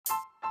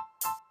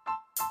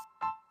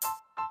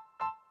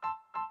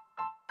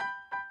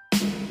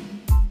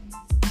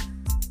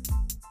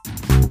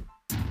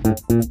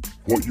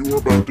What you are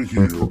about to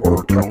hear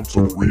are accounts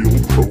of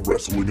real pro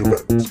wrestling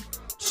events.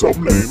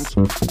 Some names,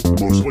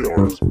 mostly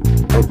ours,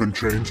 have been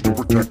changed to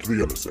protect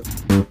the innocent.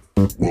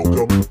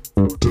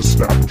 Welcome to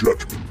Snap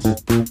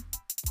Judgments.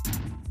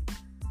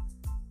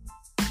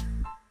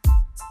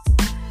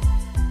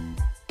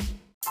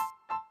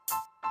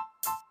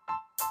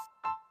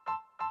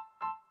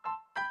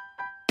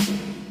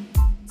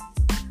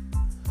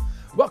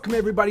 Welcome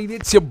everybody,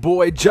 it's your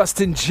boy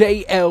Justin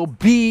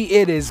JLB.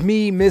 It is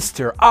me,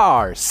 Mr.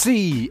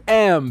 RCMP,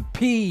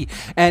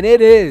 and it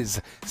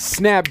is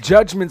Snap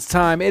Judgments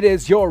time. It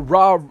is your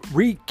Raw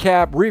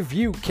recap,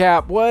 review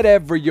cap,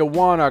 whatever you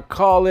want to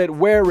call it.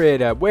 Wear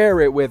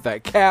it with a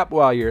cap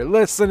while you're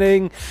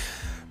listening.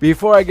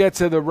 Before I get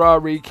to the Raw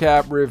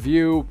recap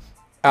review,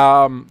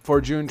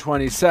 for June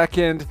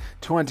 22nd,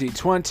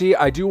 2020.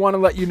 I do want to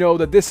let you know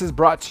that this is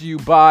brought to you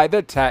by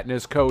the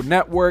Tatnus Code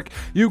Network.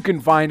 You can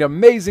find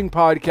amazing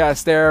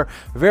podcasts there,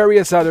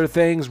 various other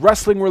things,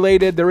 wrestling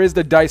related. There is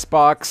the Dice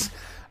Box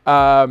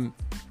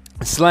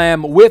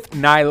Slam with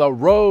Nyla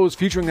Rose,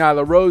 featuring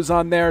Nyla Rose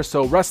on there.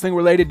 So wrestling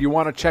related, you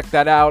want to check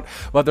that out.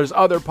 But there's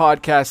other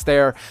podcasts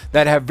there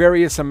that have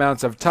various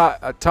amounts of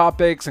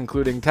topics,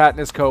 including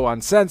Tatnus Co.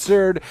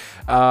 Uncensored,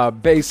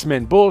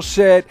 Basement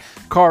Bullshit,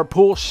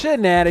 Carpool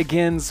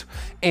Shenanigans,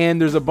 and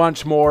there's a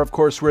bunch more. Of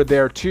course, we're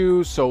there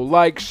too. So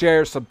like,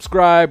 share,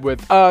 subscribe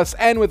with us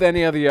and with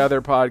any of the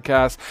other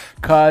podcasts,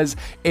 because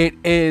it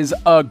is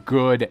a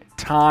good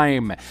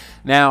time.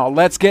 Now,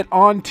 let's get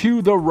on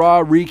to the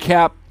Raw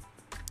recap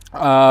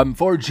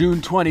for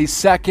June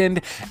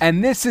 22nd,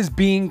 and this is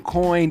being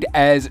coined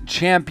as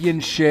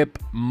Championship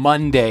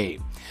Monday.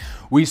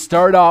 We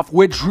start off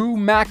with Drew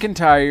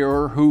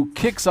McIntyre, who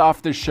kicks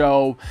off the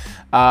show.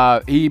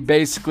 He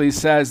basically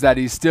says that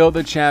he's still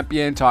the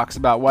champion, talks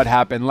about what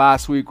happened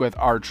last week with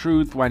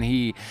R-Truth when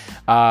he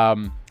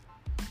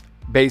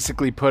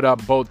basically put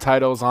up both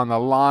titles on the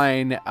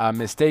line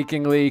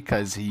mistakenly,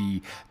 because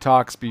he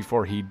talks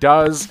before he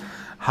does.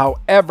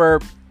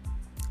 However,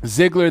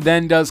 Ziggler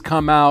then does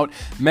come out,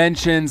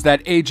 mentions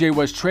that AJ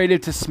was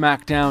traded to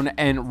SmackDown,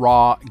 and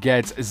Raw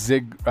gets Dolph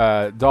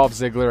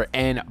Ziggler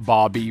and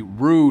Bobby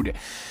Roode.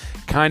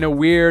 Kind of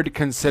weird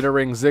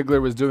considering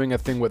Ziggler was doing a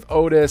thing with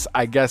Otis.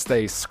 I guess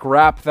they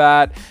scrapped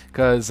that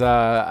because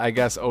I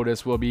guess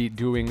Otis will be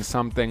doing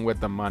something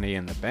with the Money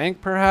in the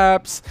Bank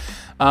perhaps.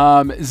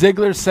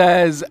 Ziggler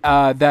says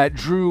that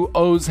Drew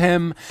owes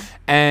him,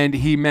 and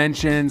he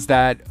mentions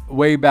that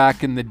way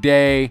back in the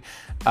day,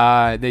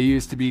 they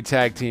used to be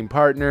tag team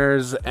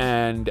partners,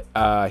 and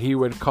he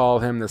would call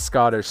him the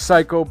Scottish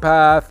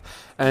psychopath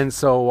and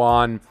so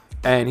on.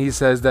 And he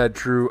says that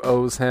Drew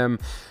owes him.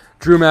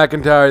 Drew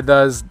McIntyre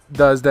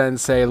does then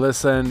say,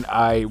 "Listen,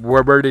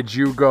 where did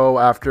you go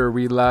after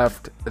we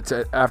left?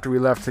 After we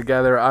left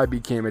together, I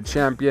became a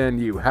champion.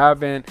 You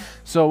haven't."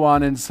 So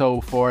on and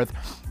so forth.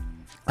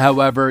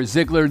 However,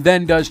 Ziggler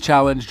then does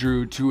challenge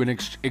Drew to an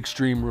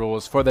Extreme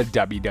Rules for the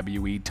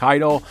WWE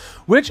title,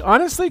 which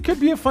honestly could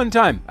be a fun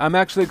time. I'm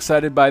actually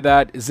excited by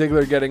that.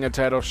 Ziggler getting a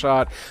title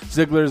shot.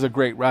 Ziggler is a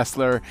great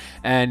wrestler,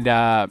 and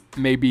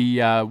maybe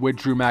with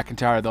Drew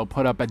McIntyre, they'll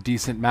put up a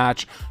decent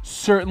match.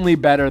 Certainly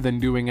better than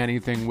doing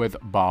anything with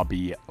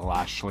Bobby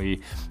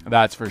Lashley,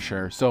 that's for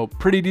sure. So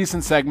pretty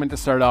decent segment to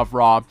start off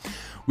Raw.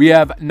 We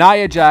have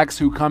Nia Jax,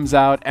 who comes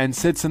out and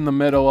sits in the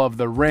middle of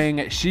the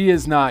ring. She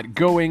is not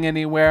going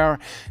anywhere.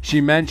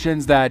 She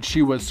mentions that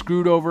she was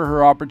screwed over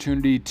her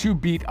opportunity to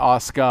beat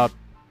Asuka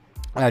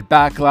at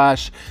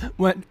Backlash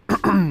when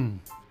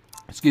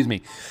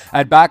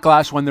at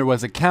Backlash when there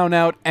was a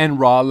countout, and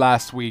Raw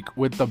last week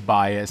with the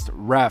biased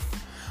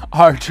ref.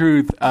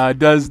 R-Truth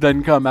does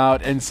then come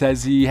out and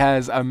says he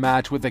has a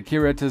match with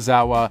Akira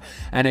Tozawa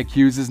and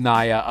accuses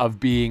Nia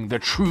of being the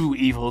true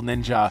evil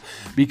ninja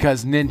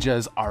because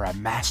ninjas are a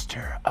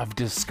master of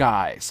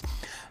disguise.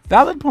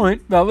 Valid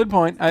point.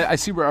 I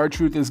see where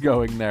R-Truth is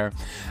going there.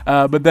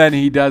 But then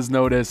he does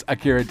notice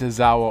Akira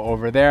Tozawa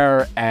over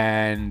there,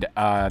 and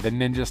the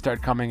ninjas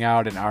start coming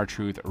out, and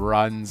R-Truth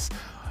runs.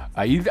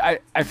 I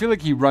feel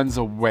like he runs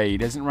away. He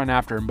doesn't run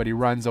after him, but he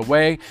runs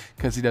away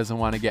because he doesn't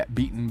want to get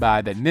beaten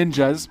by the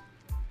ninjas.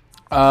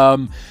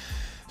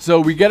 So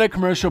we get a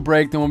commercial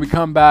break. Then when we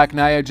come back,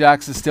 Nia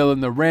Jax is still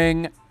in the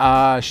ring.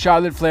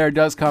 Charlotte Flair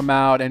does come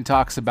out and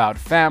talks about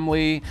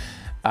family.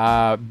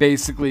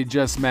 Basically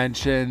just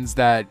mentions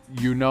that,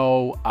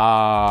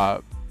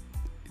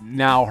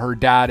 now her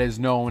dad is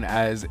known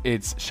as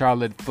it's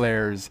Charlotte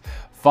Flair's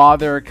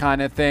father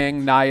kind of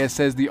thing. Nia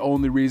says the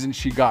only reason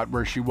she got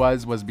where she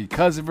was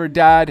because of her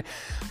dad.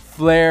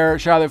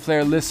 Charlotte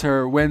Flair lists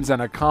her wins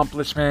and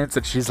accomplishments,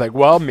 and she's like,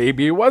 well,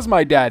 maybe it was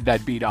my dad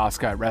that beat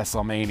Asuka at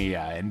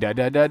WrestleMania, and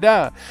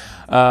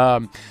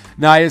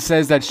Nia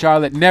says that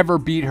Charlotte never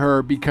beat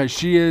her because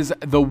she is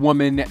the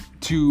woman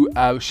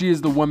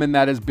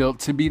that is built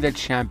to be the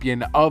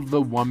champion of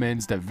the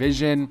women's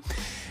division.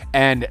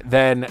 And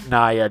then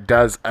Nia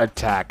does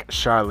attack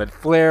Charlotte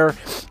Flair,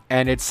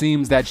 and it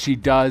seems that she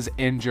does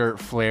injure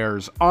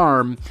Flair's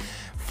arm.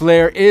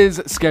 Flair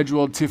is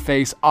scheduled to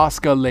face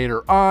Asuka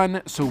later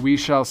on, so we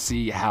shall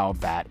see how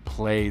that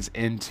plays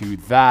into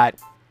that.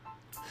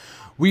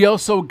 We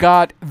also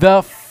got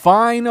the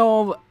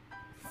final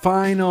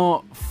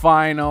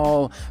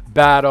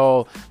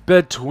battle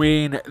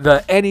between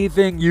the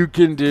anything you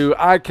can do,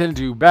 I can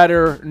do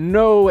better.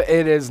 No,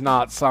 it is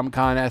not some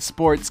kind of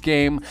sports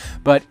game,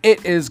 but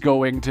it is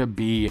going to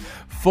be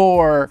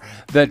for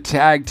the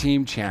tag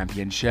team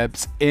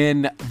championships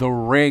in the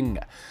ring.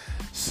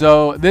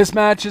 So this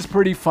match is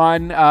pretty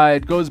fun.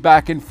 It goes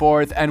back and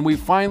forth, and we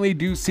finally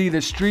do see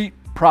the Street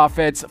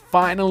Profits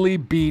finally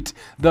beat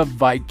the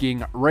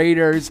Viking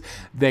Raiders.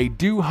 They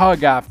do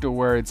hug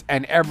afterwards,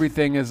 and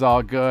everything is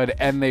all good,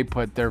 and they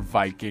put their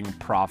Viking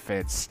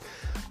Profits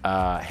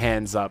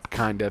hands up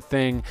kind of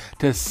thing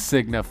to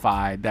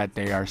signify that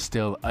they are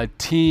still a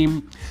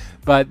team.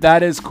 But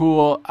that is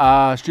cool.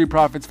 Street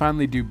Profits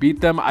finally do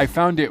beat them. I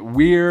found it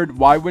weird.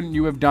 Why wouldn't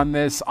you have done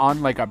this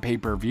on like a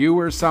pay-per-view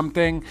or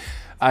something?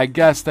 I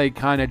guess they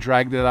kind of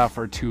dragged it out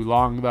for too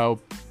long though.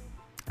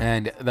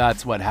 And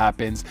that's what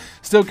happens.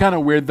 Still kind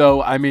of weird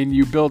though. I mean,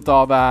 you built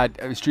all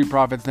that. Street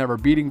Profits never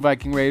beating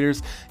Viking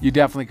Raiders. You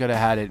definitely could have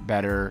had it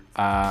better.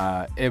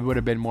 It would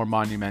have been more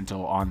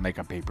monumental on like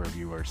a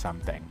pay-per-view or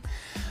something.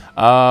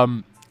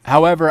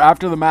 However,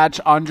 after the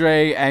match,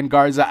 Andre and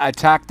Garza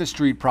attack the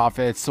Street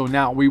Profits. So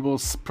now we will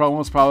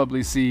most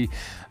probably see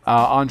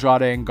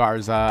Andrade and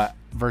Garza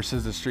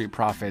versus the Street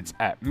Profits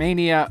at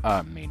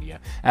Backlash.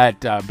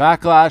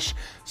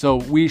 So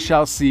we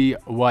shall see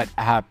what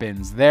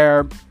happens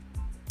there.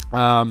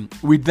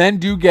 We then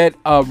do get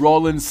a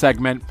Rollins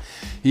segment.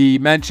 He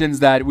mentions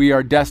that we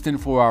are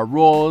destined for our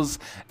roles,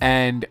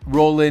 and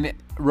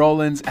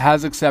Rollins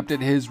has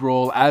accepted his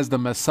role as the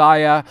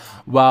Messiah,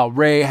 while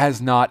Rey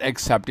has not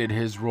accepted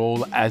his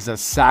role as a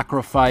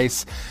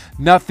sacrifice.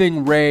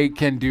 Nothing Rey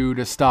can do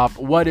to stop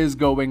what is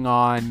going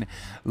on.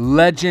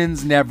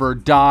 Legends never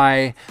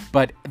die,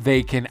 but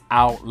they can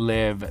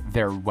outlive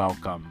their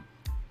welcome.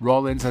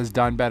 Rollins has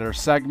done better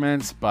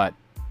segments, but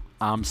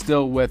I'm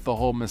still with the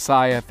whole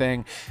Messiah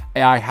thing.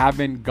 I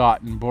haven't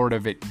gotten bored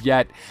of it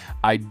yet.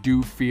 I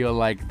do feel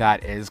like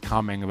that is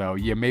coming, though.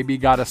 You maybe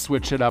got to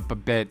switch it up a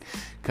bit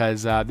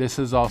because this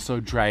is also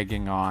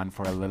dragging on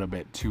for a little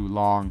bit too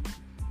long.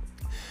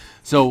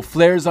 So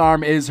Flair's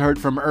arm is hurt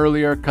from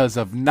earlier because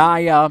of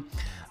Nia.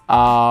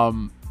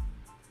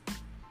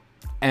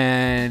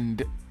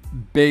 And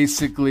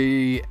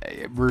basically,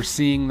 we're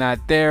seeing that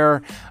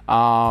there.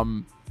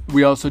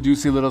 We also do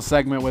see a little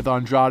segment with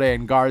Andrade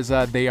and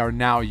Garza. They are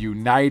now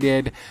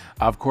united.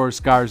 Of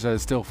course, Garza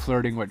is still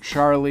flirting with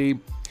Charlie.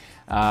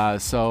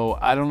 So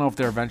I don't know if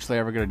they're eventually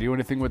ever going to do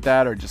anything with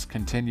that or just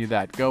continue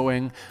that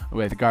going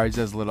with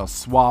Garza's little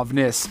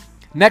suaveness.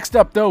 Next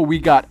up, though, we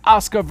got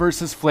Asuka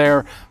versus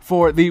Flair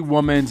for the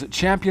Women's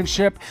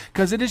Championship,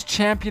 because it is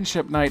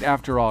championship night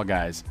after all,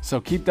 guys. So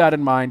keep that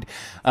in mind.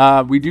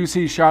 We do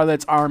see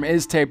Charlotte's arm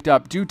is taped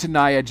up due to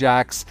Nia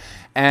Jax,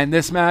 and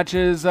this match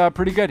is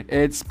pretty good.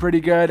 It's pretty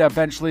good.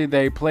 Eventually,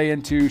 they play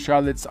into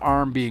Charlotte's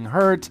arm being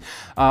hurt.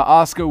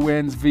 Asuka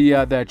wins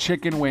via the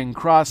chicken wing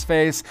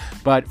crossface,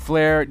 but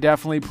Flair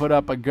definitely put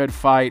up a good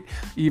fight,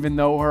 even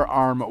though her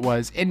arm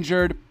was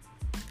injured.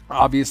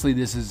 Obviously,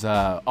 this is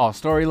all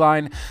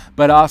storyline,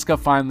 but Asuka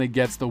finally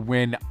gets the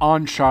win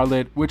on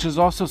Charlotte, which is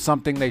also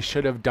something they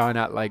should have done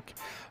at like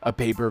a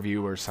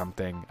pay-per-view or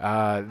something.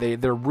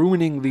 They're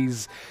ruining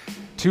these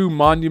two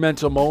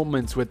monumental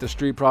moments with the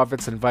Street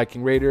Profits and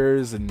Viking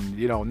Raiders, and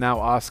you know, now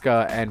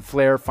Asuka and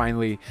Flair.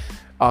 Finally,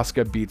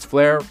 Asuka beats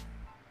Flair,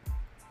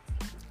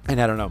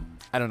 and I don't know.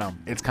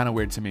 It's kind of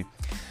weird to me.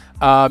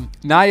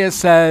 Nia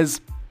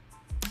says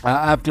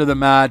after the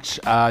match,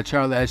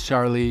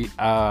 Charlie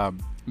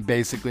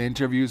basically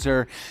interviews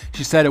her.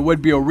 She said it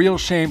would be a real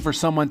shame for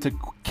someone to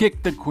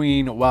kick the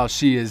queen while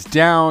she is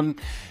down,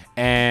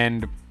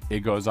 and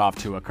it goes off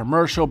to a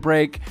commercial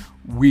break.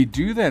 We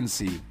do then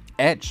see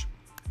Edge,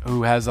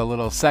 who has a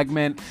little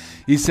segment.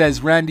 He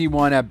says Randy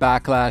won at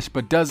Backlash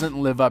but doesn't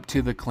live up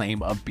to the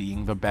claim of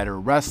being the better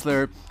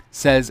wrestler.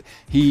 Says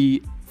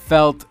he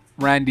felt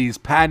Randy's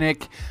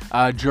panic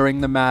during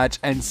the match,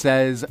 and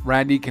says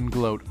Randy can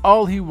gloat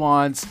all he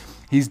wants.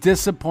 He's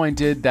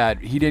disappointed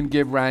that he didn't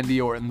give Randy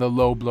Orton the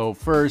low blow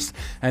first,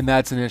 and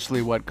that's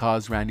initially what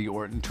caused Randy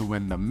Orton to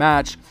win the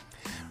match.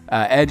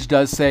 Edge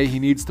does say he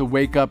needs to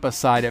wake up a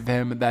side of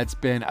him that's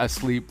been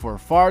asleep for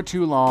far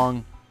too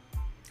long.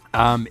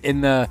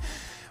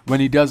 When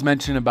he does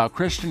mention about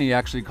Christian, he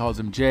actually calls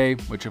him Jay,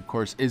 which of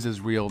course is his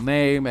real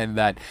name, and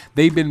that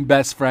they've been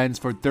best friends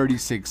for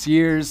 36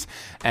 years.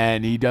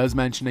 And he does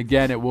mention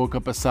again, it woke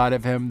up a side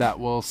of him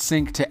that will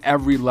sink to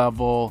every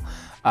level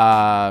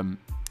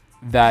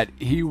that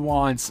he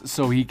wants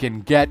so he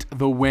can get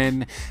the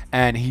win,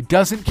 and he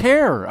doesn't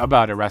care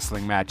about a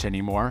wrestling match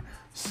anymore.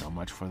 So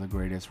much for the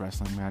greatest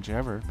wrestling match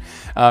ever.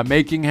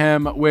 Making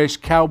him wish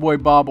Cowboy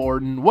Bob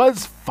Orton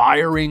was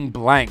firing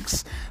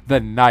blanks the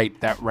night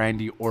that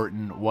Randy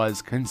Orton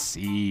was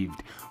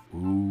conceived.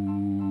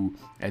 Ooh,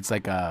 it's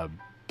like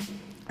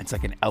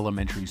an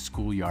elementary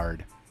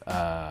schoolyard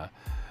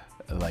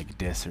like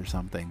diss or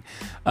something.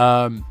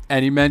 And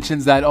he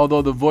mentions that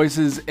although the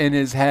voices in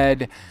his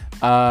head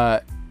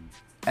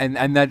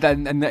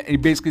that he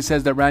basically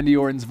says that Randy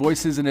Orton's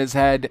voices in his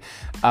head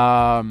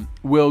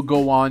will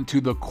go on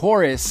to the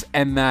chorus,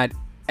 and that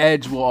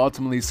Edge will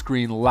ultimately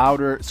scream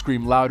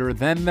louder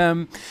than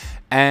them.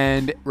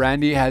 And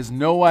Randy has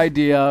no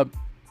idea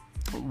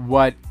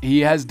what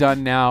he has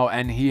done now,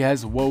 and he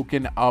has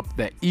woken up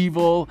the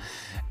evil,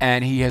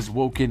 and he has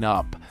woken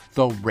up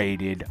the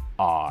rated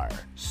R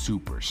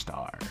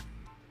superstar.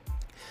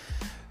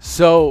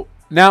 So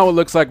now it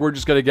looks like we're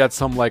just going to get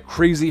some like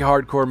crazy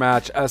hardcore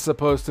match as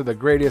opposed to the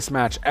greatest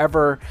match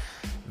ever.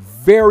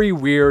 Very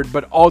weird,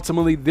 but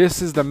ultimately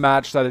this is the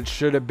match that it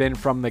should have been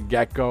from the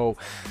get-go.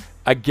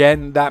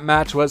 Again, that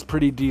match was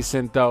pretty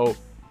decent though.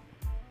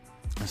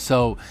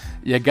 So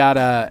you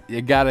gotta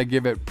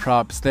give it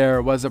props there.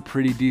 It was a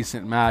pretty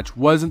decent match.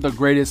 Wasn't the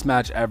greatest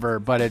match ever,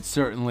 but it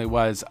certainly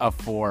was a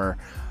 4-star,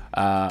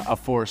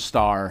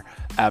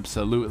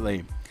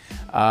 absolutely.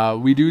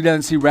 We do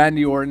then see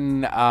Randy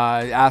Orton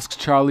asks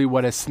Charlie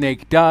what a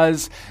snake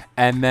does,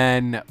 and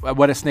then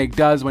what a snake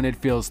does when it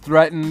feels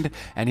threatened,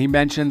 and he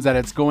mentions that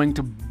it's going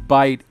to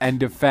bite and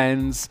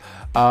defends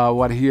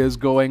what he is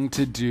going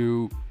to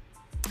do,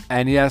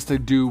 and he has to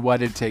do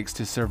what it takes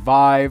to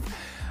survive,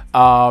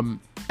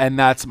 and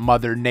that's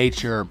Mother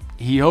Nature.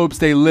 He hopes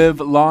they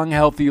live long,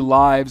 healthy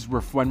lives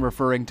when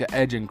referring to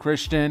Edge and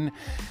Christian,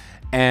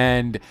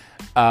 and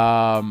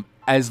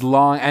as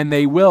long as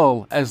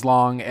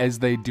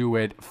they do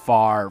it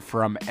far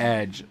from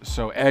Edge.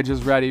 So Edge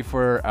is ready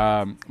for,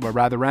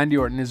 Randy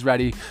Orton is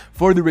ready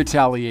for the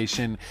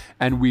retaliation,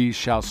 and we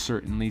shall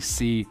certainly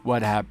see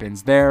what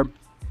happens there.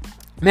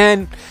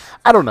 Man,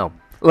 I don't know.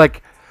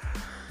 Like,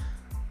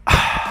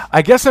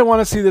 I guess I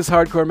want to see this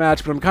hardcore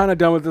match, but I'm kind of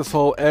done with this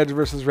whole Edge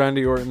versus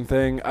Randy Orton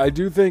thing. I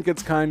do think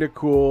it's kind of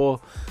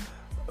cool,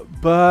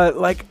 but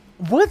like,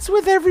 what's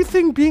with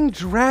everything being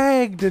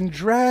dragged and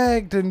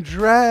dragged and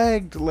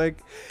dragged? Like,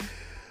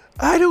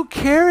 I don't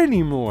care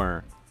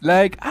anymore.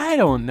 Like, I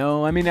don't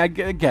know. I mean, I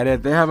get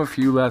it. They have a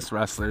few less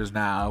wrestlers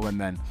now,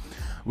 and then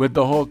with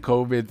the whole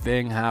COVID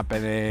thing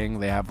happening,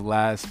 they have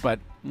less. But,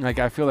 like,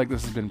 I feel like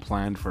this has been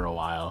planned for a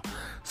while.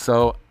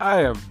 So, I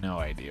have no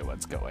idea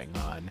what's going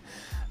on.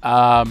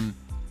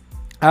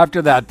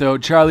 After that, though,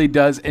 Charlie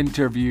does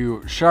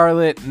interview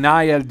Charlotte.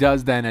 Nia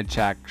does then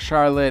attack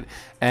Charlotte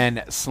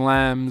and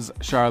slams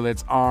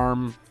Charlotte's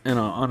arm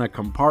on a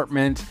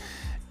compartment.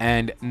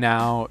 And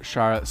now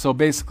Charlotte. So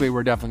basically,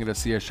 we're definitely going to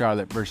see a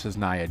Charlotte versus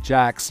Nia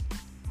Jax.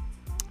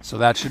 So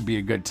that should be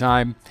a good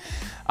time.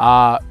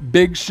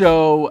 Big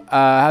Show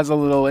has a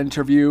little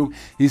interview.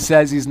 He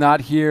says he's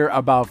not here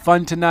about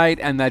fun tonight,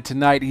 and that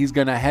tonight he's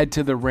going to head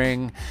to the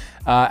ring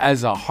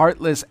as a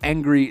heartless,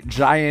 angry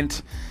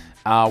giant.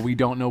 We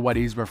don't know what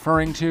he's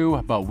referring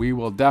to, but we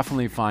will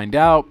definitely find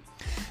out.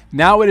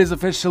 Now it is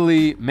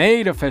officially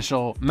made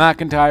official.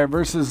 McIntyre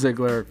versus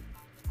Ziggler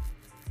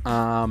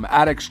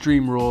at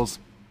Extreme Rules.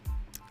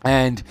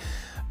 And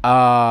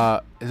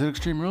is it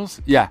Extreme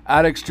Rules? Yeah,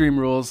 at Extreme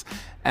Rules.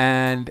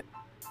 And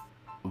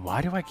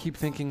why do I keep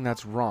thinking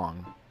that's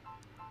wrong?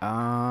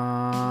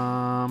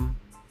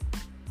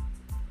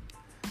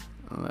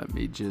 Let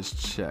me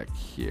just check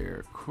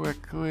here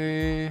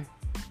quickly.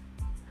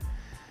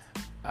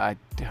 I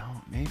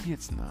don't. Maybe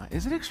it's not.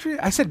 Is it Extreme?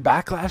 I said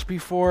Backlash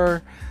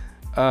before.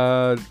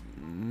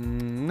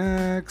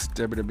 Next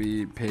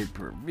WWE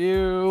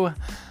pay-per-view.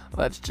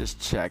 Let's just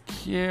check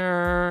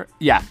here.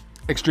 Yeah,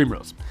 Extreme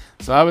Rules.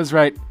 So I was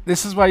right.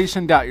 This is why you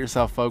shouldn't doubt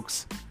yourself,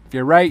 folks. If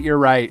you're right, you're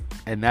right,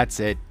 and that's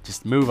it.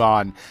 Just move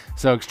on.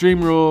 So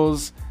Extreme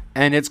Rules,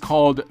 and it's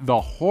called The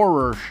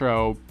Horror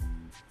Show.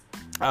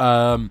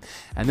 And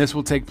this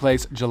will take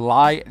place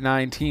July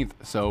 19th.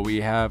 So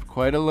we have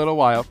quite a little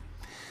while.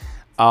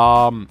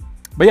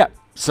 But yeah,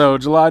 so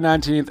July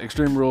 19th,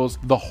 Extreme Rules,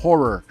 The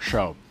Horror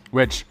Show,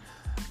 which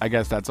I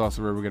guess that's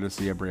also where we're going to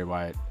see a Bray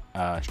Wyatt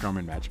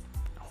Strowman match.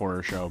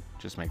 Horror Show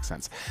just makes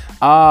sense.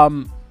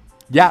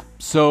 Yeah,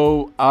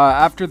 so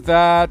after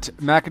that,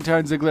 McIntyre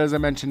and Ziggler, as I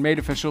mentioned, made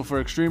official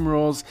for Extreme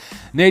Rules.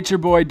 Nature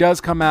Boy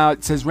does come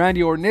out, says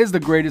Randy Orton is the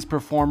greatest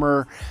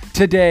performer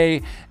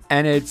today,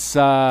 and it's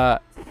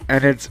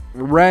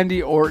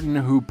Randy Orton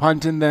who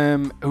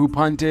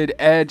punted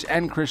Edge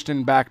and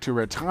Christian back to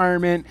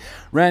retirement.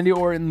 Randy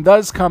Orton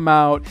does come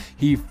out.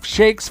 He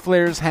shakes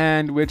Flair's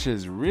hand, which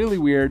is really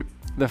weird.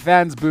 The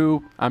fans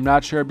boo. I'm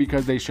not sure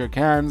because they shook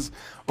hands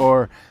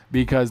or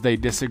because they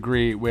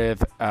disagree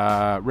with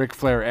Ric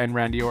Flair and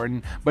Randy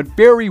Orton. But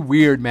very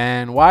weird,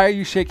 man. Why are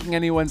you shaking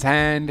anyone's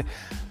hand?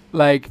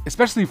 Like,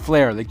 especially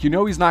Flair. Like, you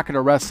know he's not going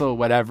to wrestle,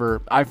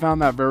 whatever. I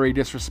found that very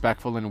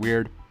disrespectful and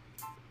weird.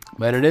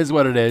 But it is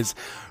what it is.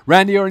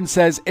 Randy Orton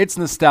says it's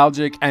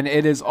nostalgic, and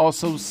it is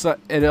also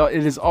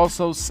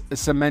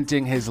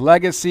cementing his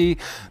legacy.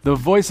 The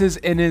voices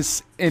in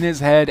his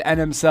head and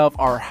himself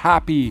are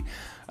happy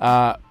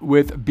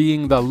with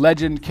being the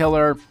legend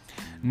killer.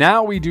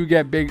 Now we do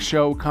get Big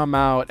Show come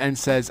out and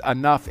says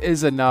enough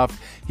is enough.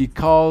 He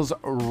calls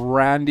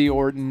Randy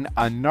Orton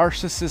a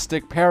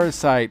narcissistic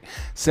parasite,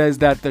 says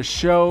that the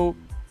show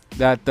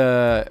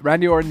that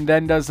Randy Orton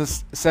then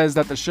says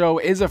that the show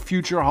is a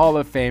future Hall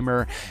of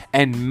Famer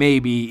and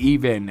maybe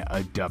even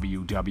a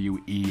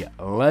WWE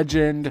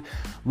legend.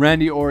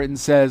 Randy Orton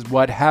says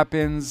what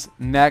happens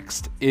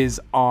next is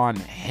on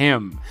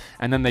him.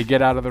 And then they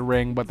get out of the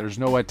ring, but there's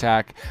no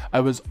attack. I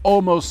was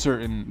almost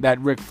certain that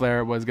Ric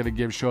Flair was going to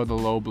give Show the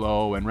low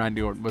blow and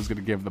Randy Orton was going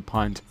to give the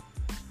punt.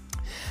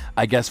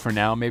 I guess for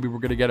now, maybe we're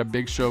going to get a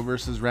Big Show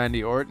versus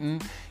Randy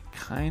Orton.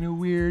 Kind of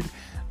weird.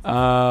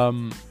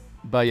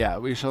 But yeah,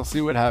 we shall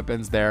see what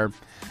happens there.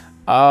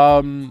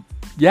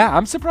 Yeah,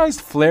 I'm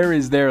surprised Flair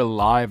is there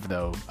live,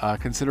 though,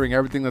 considering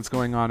everything that's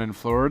going on in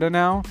Florida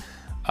now.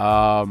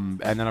 And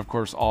then, of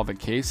course, all the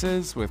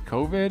cases with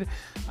COVID.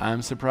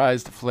 I'm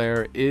surprised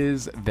Flair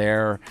is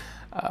there.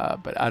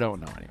 But I don't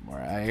know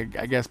anymore.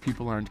 I guess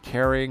people aren't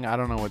caring. I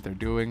don't know what they're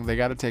doing. They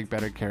got to take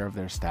better care of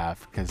their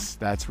staff because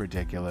that's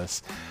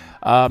ridiculous.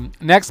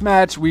 Next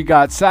match, we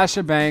got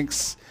Sasha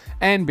Banks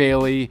and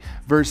Bayley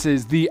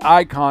versus the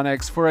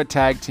Iconics for a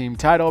tag team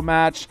title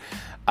match.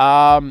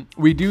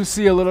 We do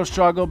see a little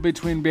struggle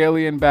between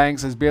Bayley and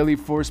Banks as Bayley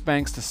forced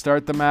Banks to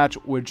start the match,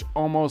 which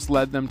almost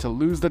led them to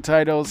lose the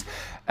titles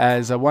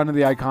as one of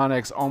the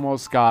Iconics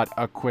almost got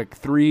a quick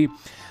 3.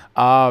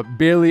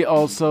 Bayley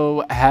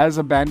also has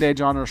a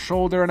bandage on her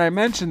shoulder, and I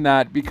mentioned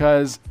that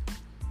because,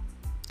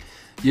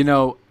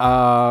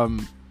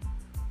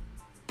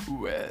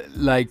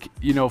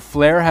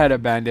 Flair had a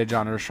bandage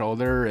on her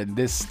shoulder, and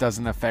this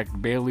doesn't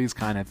affect Bayley's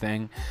kind of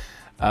thing.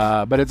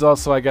 But it's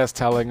also, I guess,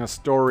 telling a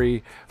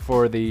story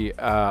for the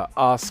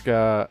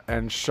Asuka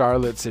and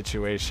Charlotte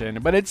situation.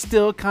 But it's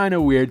still kind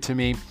of weird to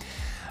me.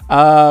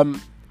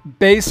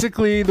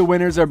 Basically, the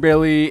winners are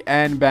Bayley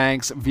and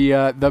Banks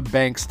via the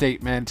Banks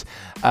statement.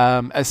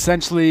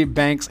 Essentially,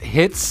 Banks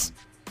hits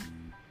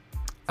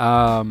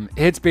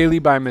Bayley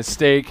by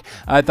mistake.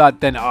 I thought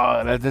then,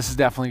 this is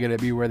definitely going to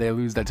be where they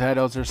lose the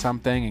titles or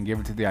something and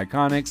give it to the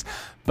Iconics.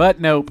 But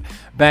nope,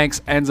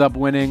 Banks ends up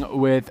winning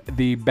with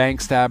the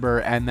Bank Stabber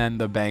and then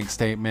the Bank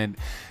statement.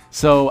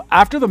 So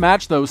after the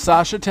match, though,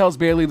 Sasha tells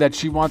Bayley that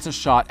she wants a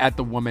shot at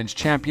the Women's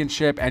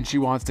Championship and she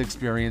wants to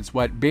experience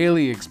what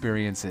Bayley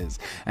experiences.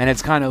 And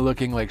it's kind of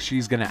looking like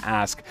she's going to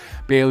ask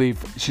Bayley,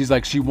 she's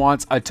like, she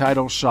wants a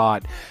title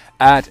shot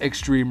at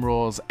Extreme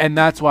Rules. And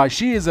that's why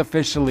she is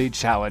officially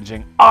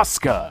challenging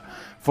Asuka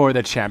for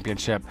the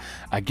championship.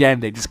 Again,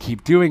 they just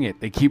keep doing it.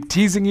 They keep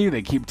teasing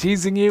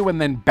you, and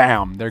then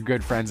bam, they're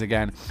good friends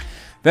again.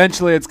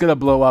 Eventually, it's going to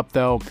blow up,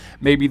 though.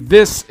 Maybe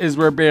this is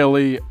where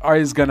Bayley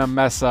is going to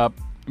mess up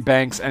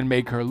Banks and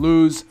make her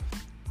lose.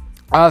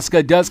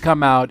 Asuka does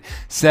come out,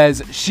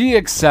 says she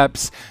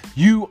accepts.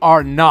 You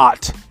are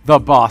not the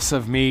boss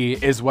of me,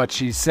 is what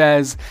she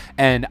says,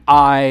 and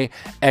I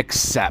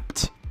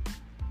accept.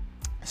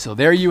 So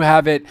there you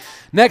have it.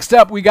 Next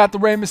up, we got the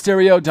Rey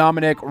Mysterio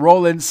Dominic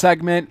Rollins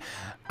segment.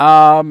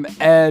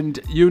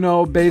 And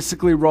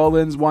basically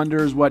Rollins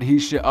wonders what he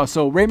should.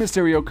 So Rey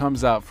Mysterio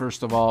comes out,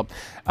 first of all,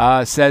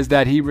 says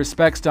that he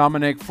respects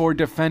Dominic for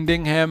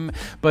defending him,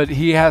 but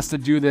he has to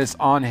do this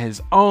on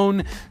his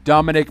own.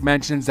 Dominic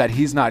mentions that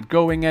he's not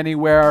going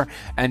anywhere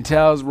and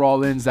tells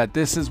Rollins that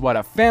this is what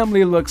a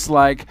family looks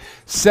like.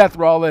 Seth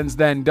Rollins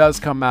then does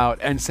come out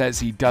and says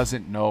he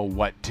doesn't know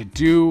what to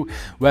do,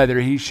 whether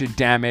he should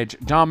damage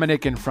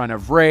Dominic in front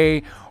of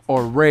Rey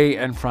or Rey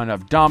in front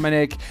of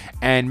Dominic,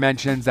 and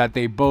mentions that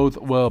they both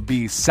will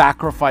be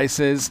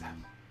sacrifices.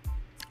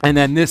 And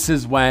then this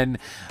is when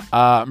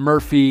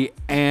Murphy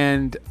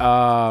and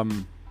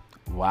Murphy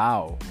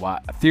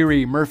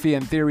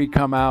and Theory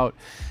come out,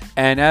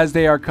 and as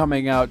they are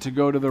coming out to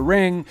go to the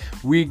ring,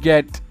 we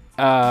get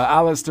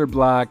Aleister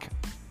Black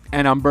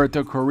and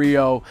Humberto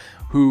Carrillo,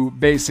 who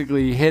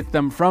basically hit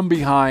them from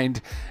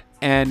behind.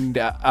 And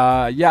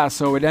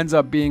so it ends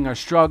up being a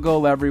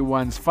struggle.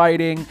 Everyone's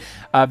fighting.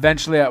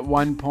 Eventually, at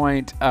one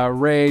point,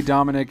 Rey,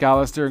 Dominic,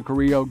 Aleister, and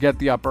Carrillo get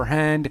the upper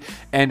hand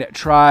and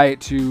try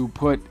to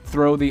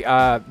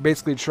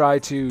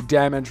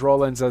damage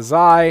Rollins'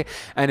 eye.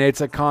 And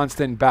it's a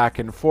constant back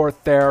and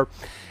forth there.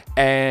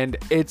 And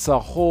it's a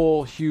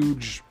whole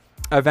huge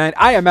event.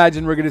 I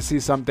imagine we're going to see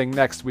something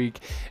next week,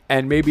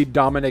 and maybe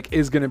Dominic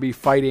is going to be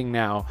fighting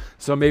now.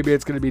 So maybe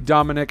it's going to be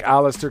Dominic,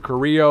 Aleister,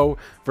 Carrillo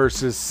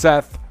versus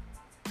Seth,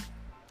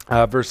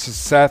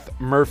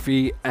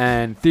 Murphy,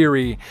 and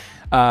Theory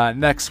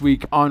next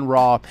week on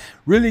Raw.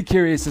 Really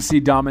curious to see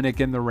Dominic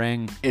in the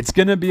ring. It's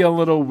going to be a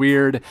little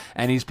weird,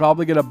 and he's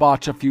probably going to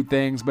botch a few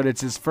things, but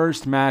it's his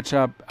first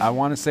matchup, I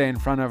want to say, in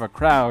front of a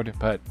crowd,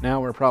 but now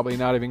we're probably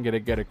not even going to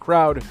get a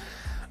crowd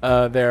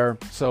there,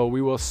 so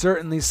we will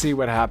certainly see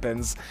what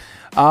happens.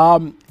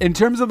 In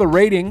terms of the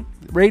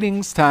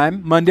ratings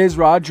time, Monday's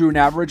Raw drew an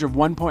average of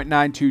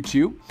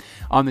 1.922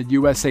 on the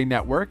USA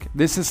Network.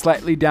 This is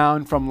slightly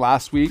down from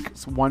last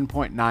week's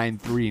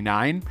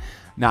 1.939.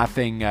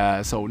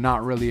 Nothing, so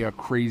not really a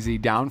crazy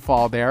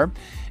downfall there.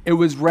 It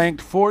was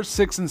ranked 4,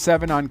 6, and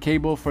 7 on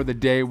cable for the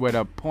day with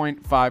a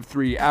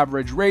 0.53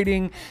 average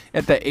rating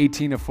at the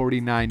 18 to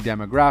 49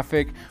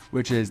 demographic,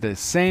 which is the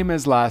same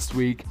as last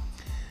week.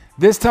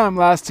 This time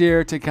last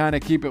year, to kind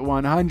of keep it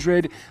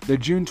 100, the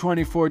June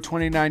 24,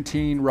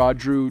 2019 Raw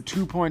drew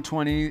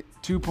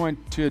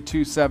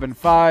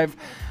 2.275,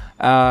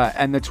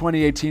 and the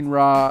 2018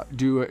 Raw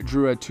drew a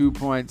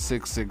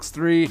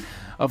 2.663.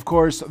 Of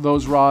course,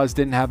 those Raws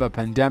didn't have a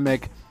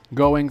pandemic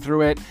going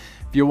through it.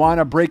 If you want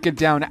to break it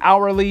down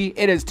hourly,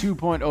 it is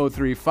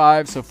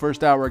 2.035. So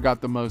first hour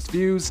got the most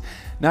views.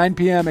 9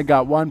 p.m. it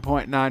got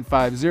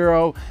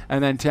 1.950,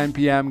 and then 10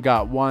 p.m.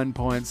 got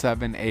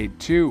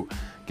 1.782.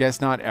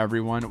 Guess not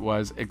everyone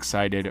was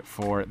excited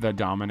for the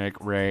Dominic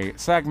Ray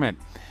segment.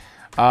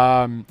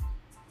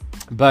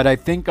 But I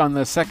think on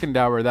the second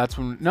hour,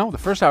 the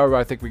first hour,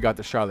 I think we got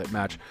the Charlotte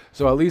match.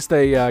 So at least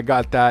they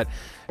got that.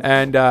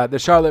 And the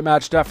Charlotte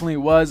match definitely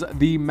was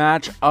the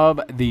match of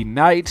the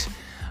night.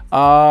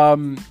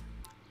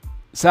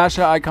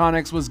 Sasha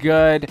Iconics was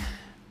good.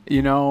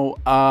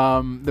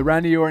 The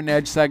Randy Orton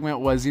Edge segment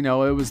was, it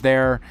was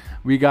there.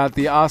 We got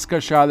the Asuka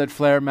Charlotte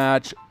Flair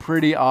match.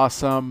 Pretty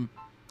awesome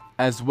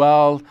as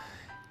well.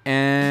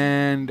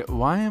 And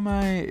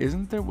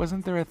wasn't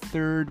there a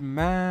third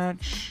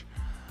match?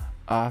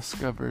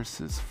 Asuka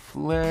versus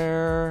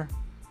Flair.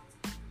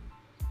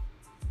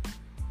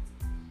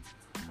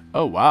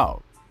 Oh,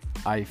 wow.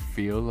 I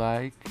feel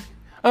like...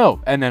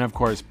 Oh, and then, of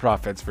course,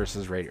 Profits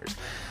versus Raiders.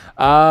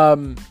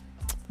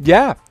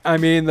 Yeah, I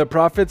mean, the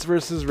Profits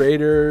versus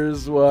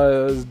Raiders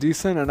was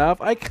decent enough.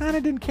 I kind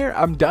of didn't care.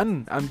 I'm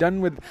done. I'm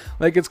done with,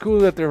 it's cool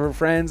that they're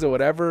friends or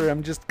whatever.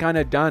 I'm just kind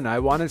of done. I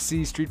want to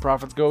see Street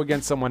Profits go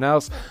against someone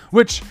else,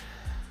 which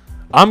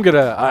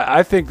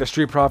I think the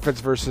Street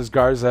Profits versus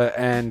Garza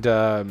and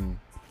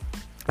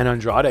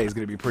Andrade is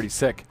going to be pretty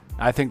sick.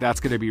 I think that's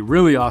going to be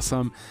really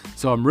awesome.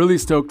 So I'm really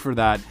stoked for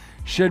that.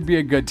 Should be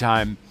a good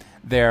time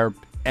there.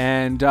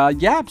 And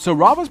so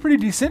Raw was pretty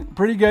decent,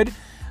 pretty good.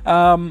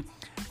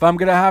 If I'm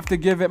going to have to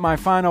give it my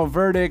final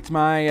verdict,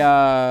 I'm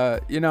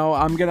going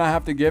to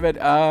have to give it,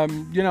 a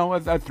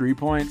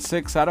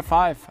 3.6 out of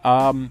 5.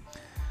 I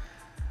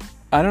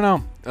don't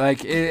know.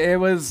 It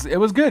was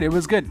good. It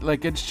was good.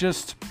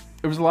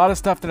 There was a lot of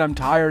stuff that I'm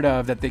tired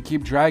of that they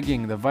keep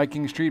dragging. The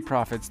Viking Street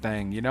Profits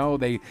thing,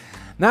 they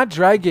not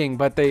dragging,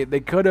 but they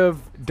could have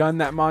done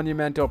that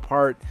monumental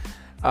part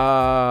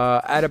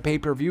at a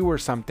pay-per-view or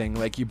something.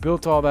 You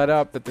built all that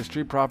up that the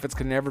Street Profits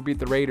could never beat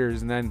the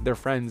Raiders, and then they're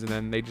friends, and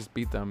then they just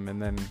beat them,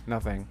 and then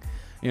nothing.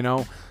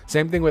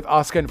 Same thing with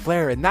Asuka and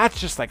Flair, and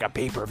that's just like a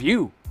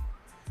pay-per-view.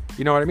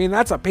 You know what I mean?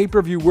 That's a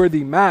pay-per-view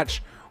worthy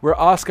match where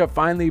Asuka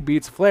finally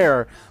beats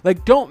Flair.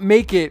 Don't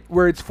make it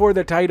where it's for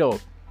the title.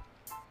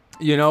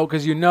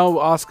 Because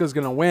Asuka's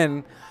gonna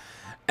win.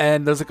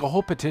 And there's a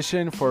whole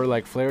petition for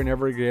Flair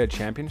never get a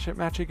championship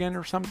match again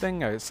or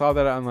something. I saw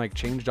that on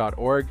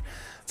change.org.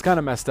 It's kind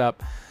of messed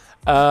up.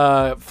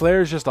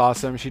 Flair's just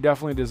awesome. She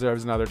definitely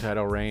deserves another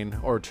title reign,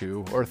 or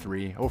 2, or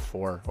 3, or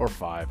 4, or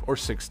 5, or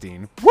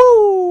 16.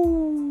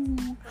 Woo!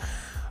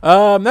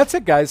 That's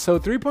it, guys. So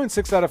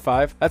 3.6 out of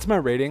 5. That's my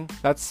rating.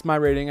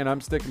 And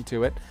I'm sticking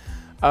to it.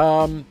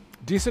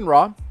 Decent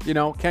Raw.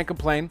 Can't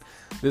complain.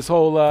 This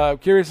whole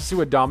curious to see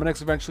what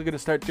Dominic's eventually going to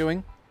start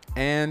doing.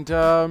 And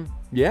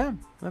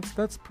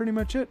that's pretty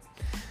much it.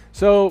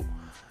 So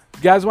if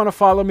you guys want to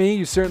follow me,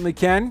 you certainly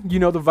can. You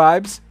know the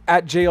vibes.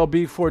 At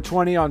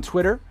JLB420 on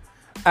Twitter.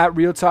 At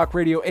Real Talk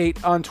Radio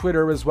 8 on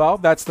Twitter as well.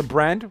 That's the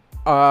brand.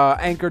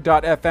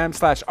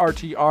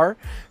 Anchor.fm/RTR.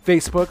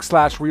 Facebook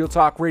 /Real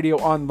Talk Radio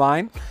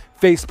Online.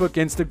 Facebook,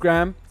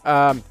 Instagram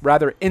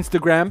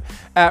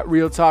at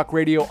Real Talk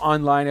Radio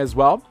Online as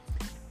well.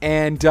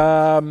 And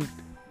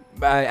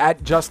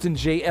at Justin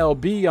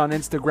JLB on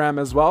Instagram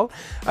as well.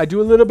 I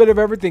do a little bit of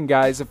everything,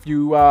 guys. If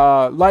you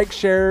like,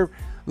 share,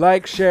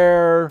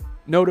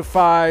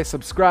 notify,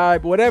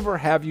 subscribe, whatever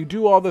have you,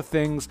 do all the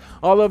things.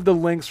 All of the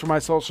links for my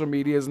social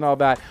medias and all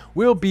that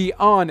will be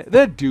on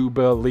the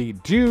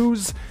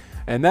doobly-doos.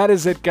 And that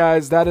is it,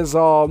 guys. That is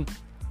all.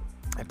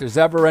 If there's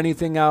ever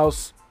anything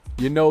else,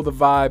 you know the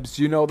vibes,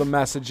 you know the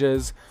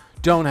messages.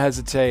 Don't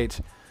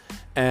hesitate.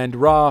 And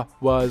Raw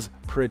was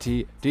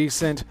pretty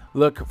decent.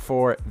 Look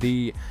for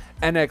the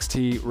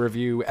NXT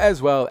review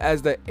as well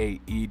as the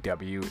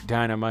AEW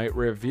Dynamite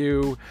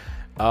review.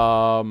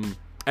 And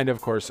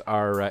of course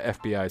our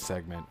FBI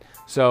segment.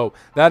 So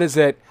that is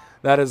it.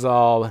 That is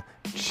all.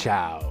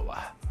 Ciao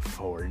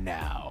for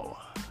now.